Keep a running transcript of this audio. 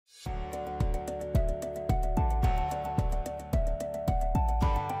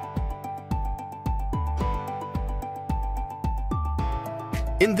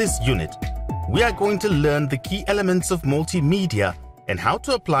In this unit, we are going to learn the key elements of multimedia and how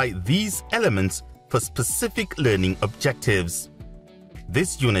to apply these elements for specific learning objectives.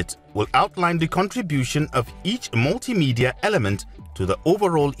 This unit will outline the contribution of each multimedia element to the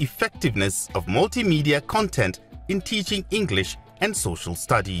overall effectiveness of multimedia content in teaching English and social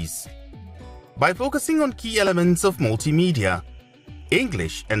studies. By focusing on key elements of multimedia,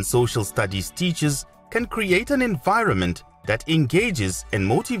 English and social studies teachers can create an environment that engages and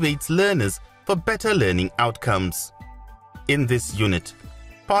motivates learners for better learning outcomes. In this unit,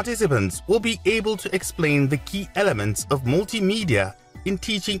 participants will be able to explain the key elements of multimedia in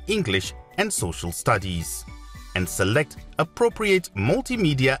teaching English and social studies and select appropriate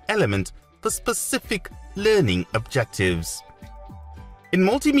multimedia element for specific learning objectives. In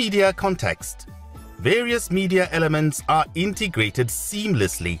multimedia context, various media elements are integrated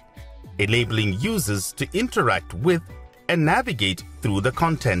seamlessly, enabling users to interact with and navigate through the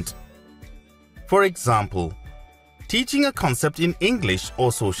content. For example, teaching a concept in English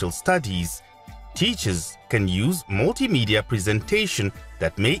or social studies, teachers can use multimedia presentation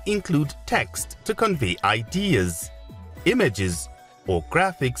that may include text to convey ideas, images, or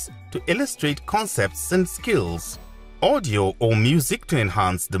graphics to illustrate concepts and skills, audio or music to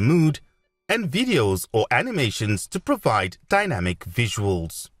enhance the mood, and videos or animations to provide dynamic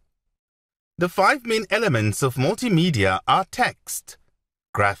visuals. The 5 main elements of multimedia are text,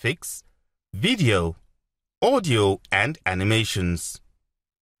 graphics, video, audio, and animations.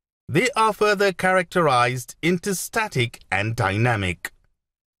 They are further characterized into static and dynamic.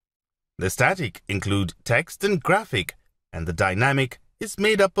 The static include text and graphic, and the dynamic is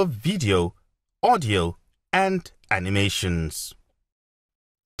made up of video, audio, and animations.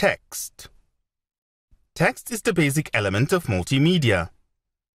 Text. Text is the basic element of multimedia.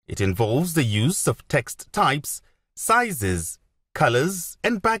 It involves the use of text types, sizes, colors,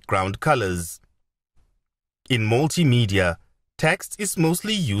 and background colors. In multimedia, text is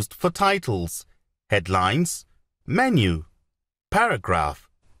mostly used for titles, headlines, menu, paragraph,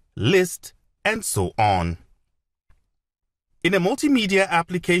 list, and so on. In a multimedia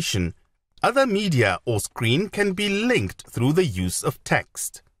application, other media or screen can be linked through the use of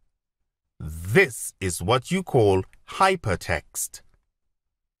text. This is what you call hypertext.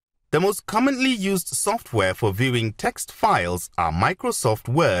 The most commonly used software for viewing text files are Microsoft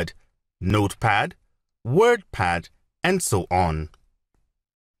Word, Notepad, WordPad, and so on.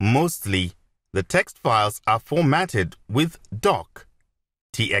 Mostly, the text files are formatted with doc,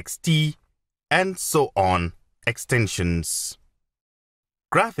 txt, and so on extensions.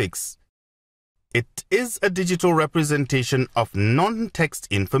 Graphics. It is a digital representation of non-text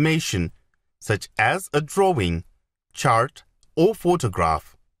information, such as a drawing, chart, or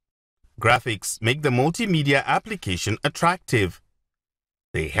photograph. Graphics make the multimedia application attractive.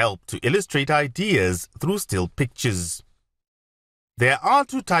 They help to illustrate ideas through still pictures. There are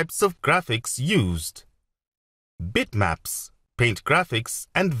 2 types of graphics used: bitmaps, paint graphics,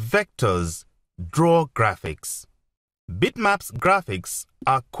 and vectors, draw graphics. Bitmaps graphics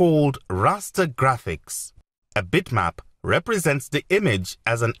are called raster graphics. A bitmap represents the image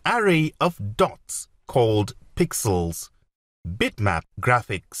as an array of dots called pixels. Bitmap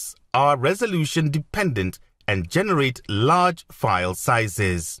graphics are resolution dependent and generate large file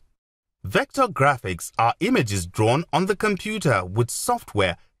sizes. Vector graphics are images drawn on the computer with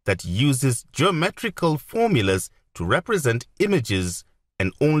software that uses geometrical formulas to represent images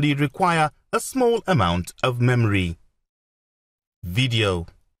and only require a small amount of memory. Video.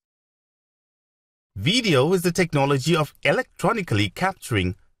 Video is the technology of electronically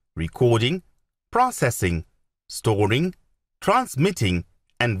capturing, recording, processing, storing, transmitting,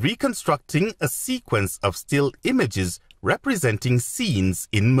 and reconstructing a sequence of still images representing scenes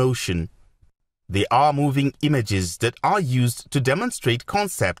in motion. They are moving images that are used to demonstrate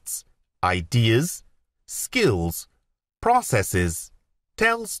concepts, ideas, skills, processes,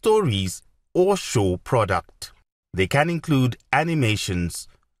 tell stories, or show product. They can include animations,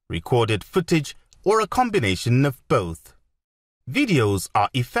 recorded footage, or a combination of both. Videos are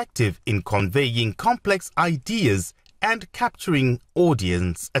effective in conveying complex ideas and capturing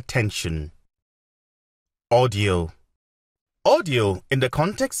audience attention. Audio. Audio, in the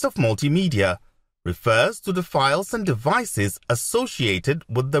context of multimedia, refers to the files and devices associated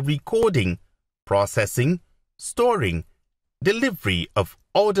with the recording, processing, storing, delivery of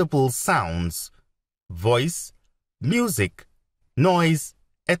audible sounds, voice, music, noise,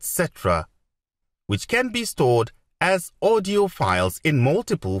 etc., which can be stored as audio files in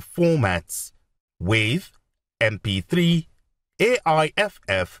multiple formats: WAV, MP3,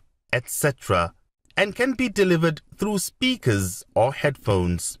 AIFF, etc., and can be delivered through speakers or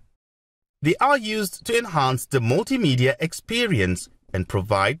headphones. They are used to enhance the multimedia experience and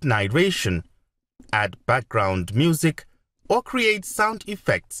provide narration, add background music, or create sound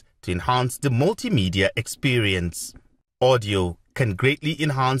effects to enhance the multimedia experience. Audio can greatly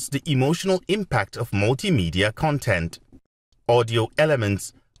enhance the emotional impact of multimedia content. Audio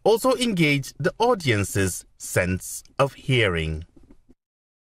elements also engage the audience's sense of hearing.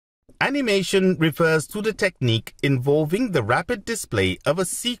 Animation refers to the technique involving the rapid display of a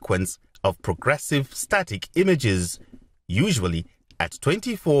sequence of progressive static images, usually at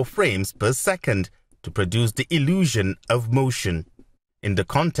 24 frames per second, to produce the illusion of motion. In the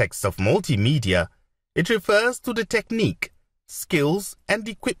context of multimedia, it refers to the technique, skills, and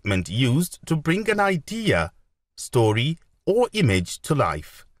equipment used to bring an idea, story, or image to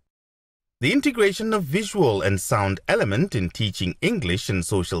life. The integration of visual and sound element in teaching English and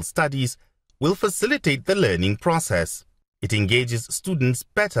social studies will facilitate the learning process. It engages students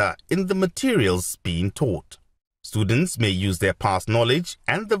better in the materials being taught. Students may use their past knowledge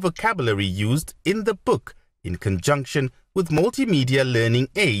and the vocabulary used in the book in conjunction with multimedia learning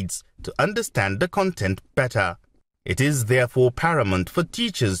aids to understand the content better. It is therefore paramount for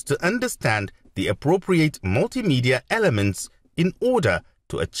teachers to understand the appropriate multimedia elements in order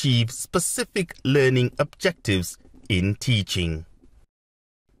to achieve specific learning objectives in teaching.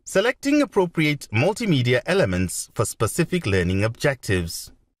 Selecting appropriate multimedia elements for specific learning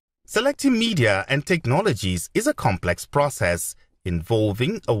objectives. Selecting media and technologies is a complex process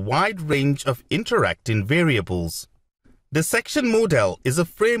involving a wide range of interacting variables. The section model is a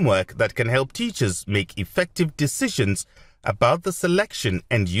framework that can help teachers make effective decisions about the selection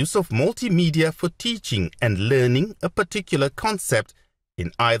and use of multimedia for teaching and learning a particular concept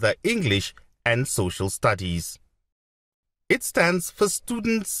in either English and social studies. It stands for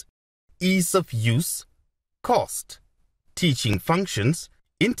students' ease of use, cost, teaching functions,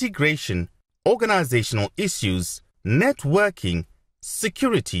 integration, organizational issues, networking,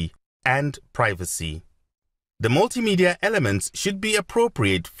 security, and privacy. The multimedia elements should be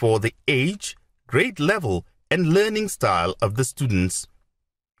appropriate for the age, grade level, and learning style of the students.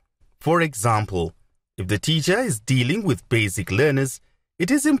 For example, if the teacher is dealing with basic learners, it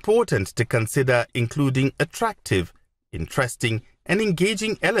is important to consider including attractive, interesting, and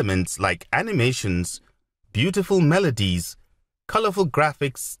engaging elements like animations, beautiful melodies, colorful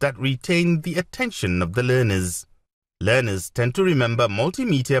graphics that retain the attention of the learners. Learners tend to remember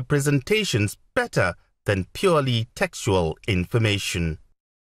multimedia presentations better than purely textual information.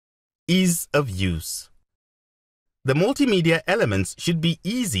 Ease of use. The multimedia elements should be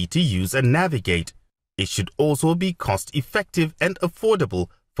easy to use and navigate. It should also be cost-effective and affordable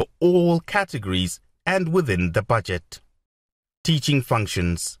for all categories and within the budget. Teaching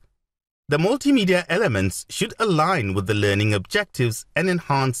functions. The multimedia elements should align with the learning objectives and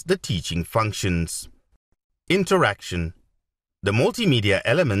enhance the teaching functions. Interaction. The multimedia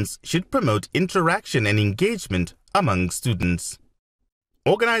elements should promote interaction and engagement among students.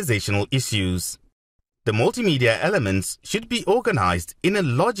 Organizational issues. The multimedia elements should be organized in a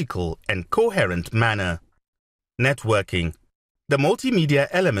logical and coherent manner. Networking. The multimedia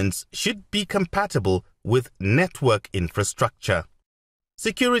elements should be compatible with network infrastructure.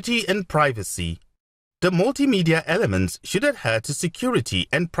 Security and privacy. The multimedia elements should adhere to security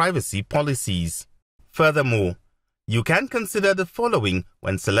and privacy policies. Furthermore, you can consider the following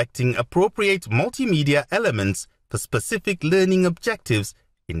when selecting appropriate multimedia elements for specific learning objectives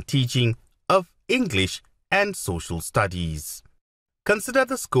in teaching of English and social studies. Consider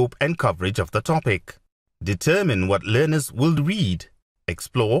the scope and coverage of the topic. Determine what learners will read,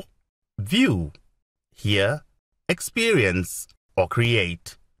 explore, view, hear, experience, or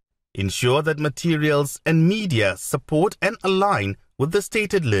create. Ensure that materials and media support and align with the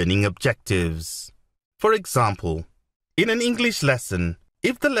stated learning objectives. For example, in an English lesson,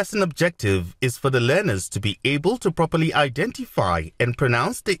 if the lesson objective is for the learners to be able to properly identify and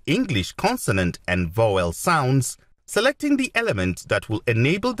pronounce the English consonant and vowel sounds, selecting the element that will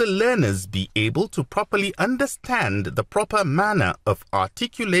enable the learners be able to properly understand the proper manner of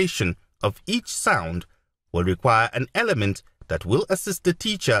articulation of each sound will require an element that will assist the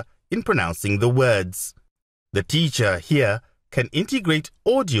teacher in pronouncing the words. The teacher here can integrate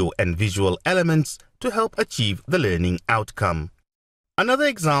audio and visual elements to help achieve the learning outcome. Another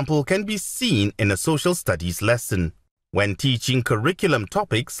example can be seen in a social studies lesson. When teaching curriculum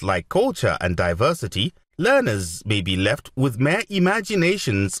topics like culture and diversity, learners may be left with mere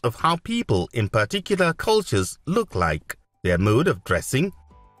imaginations of how people in particular cultures look like, their mode of dressing,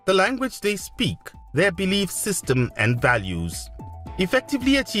 the language they speak, their belief system and values.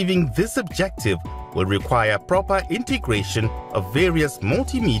 Effectively achieving this objective will require proper integration of various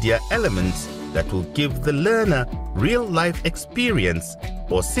multimedia elements that will give the learner real-life experience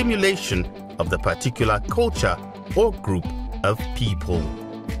or simulation of the particular culture or group of people.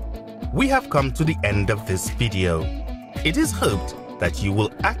 We have come to the end of this video. It is hoped that you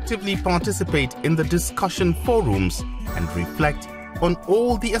will actively participate in the discussion forums and reflect on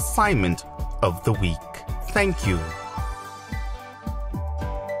all the assignment of the week. Thank you.